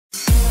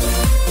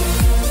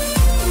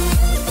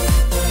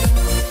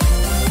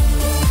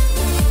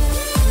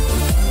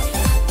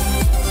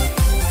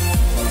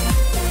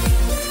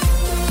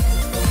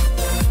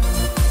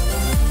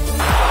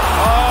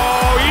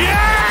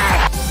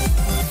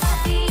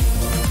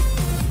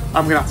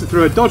I'm going to have to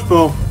throw a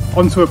dodgeball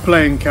onto a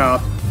playing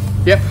card.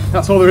 Yep,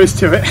 that's all there is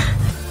to it.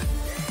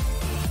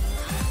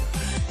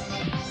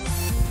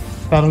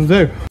 That'll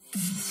do.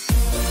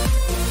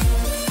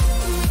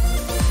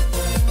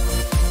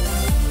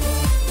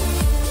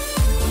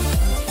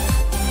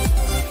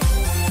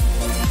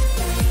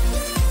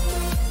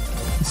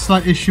 The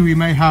slight issue we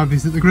may have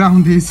is that the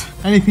ground is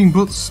anything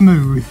but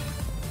smooth.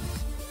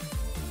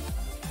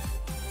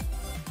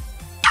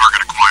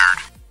 Target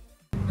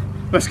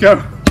acquired. Let's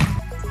go.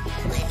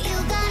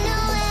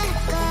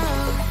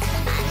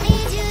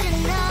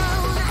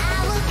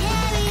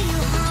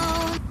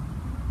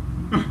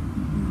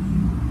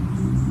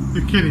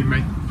 You're kidding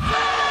me.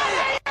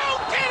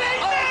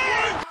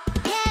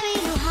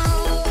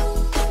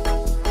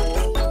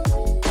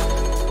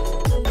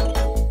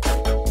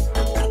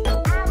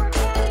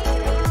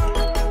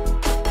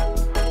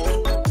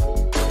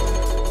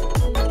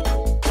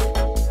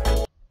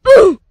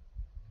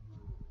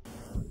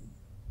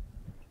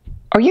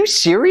 Are you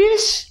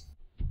serious?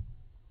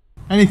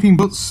 Anything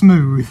but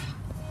smooth.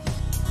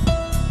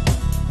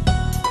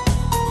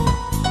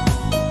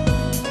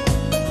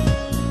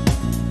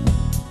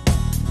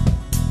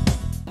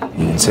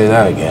 You can say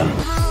that again.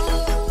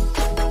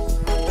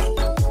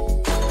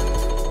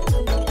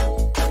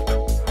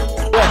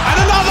 And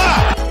another!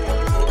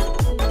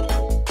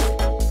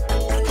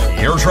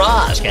 Here's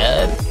Ross,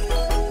 kid.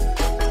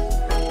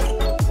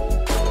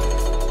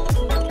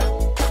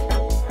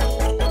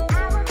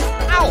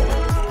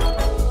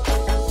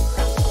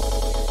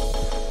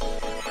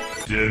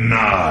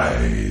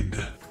 Denied.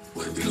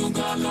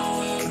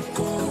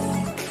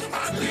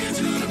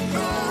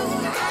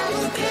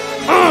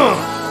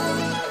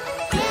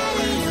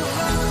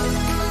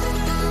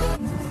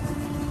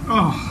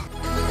 Oh.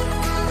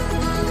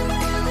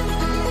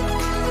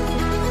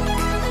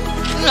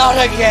 Not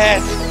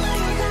again.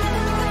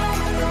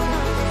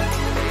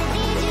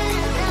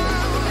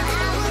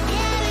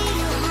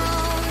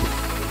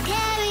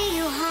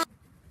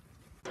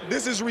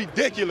 This is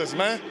ridiculous,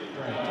 man.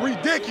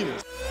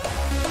 Ridiculous.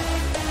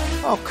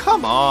 Oh,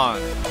 come on.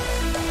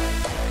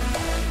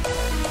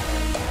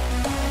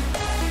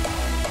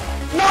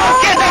 No,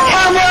 get the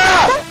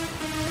camera!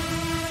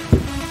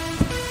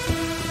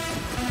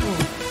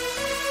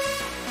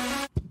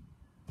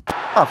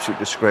 Absolute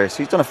disgrace.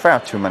 He's done it far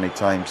too many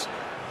times.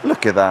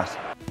 Look at that.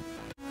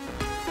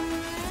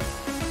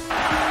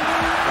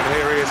 And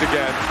here he is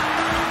again.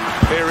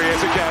 Here he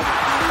is again.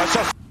 That's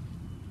just...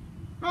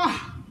 No.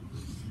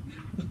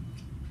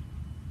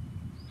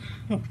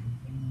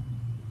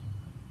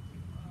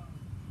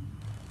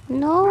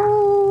 No,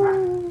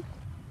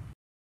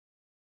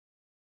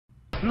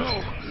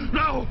 no,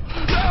 no,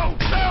 no,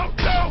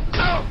 no,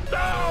 no,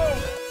 no!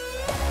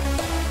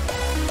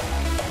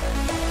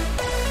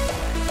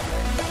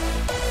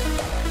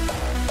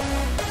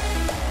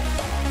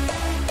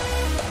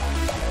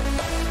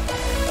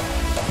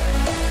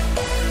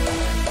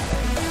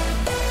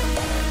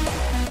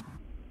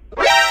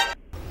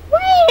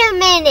 Wait a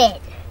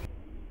minute.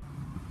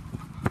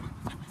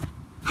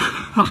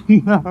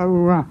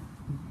 No.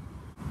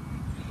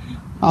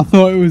 I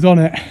thought it was on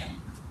it.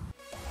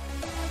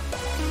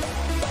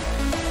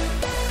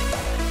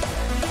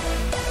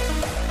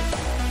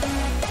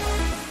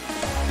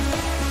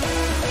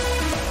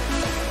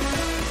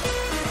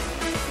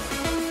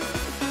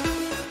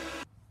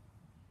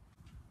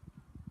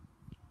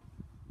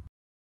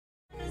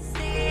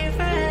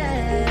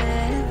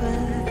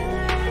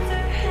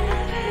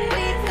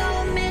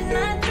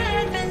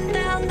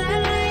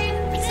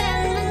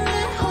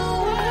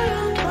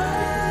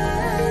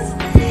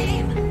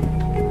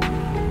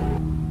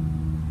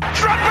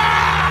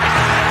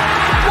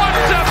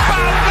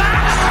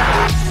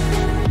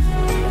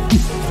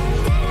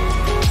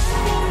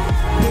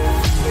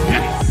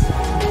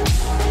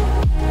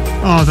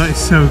 Oh, that is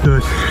so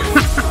good.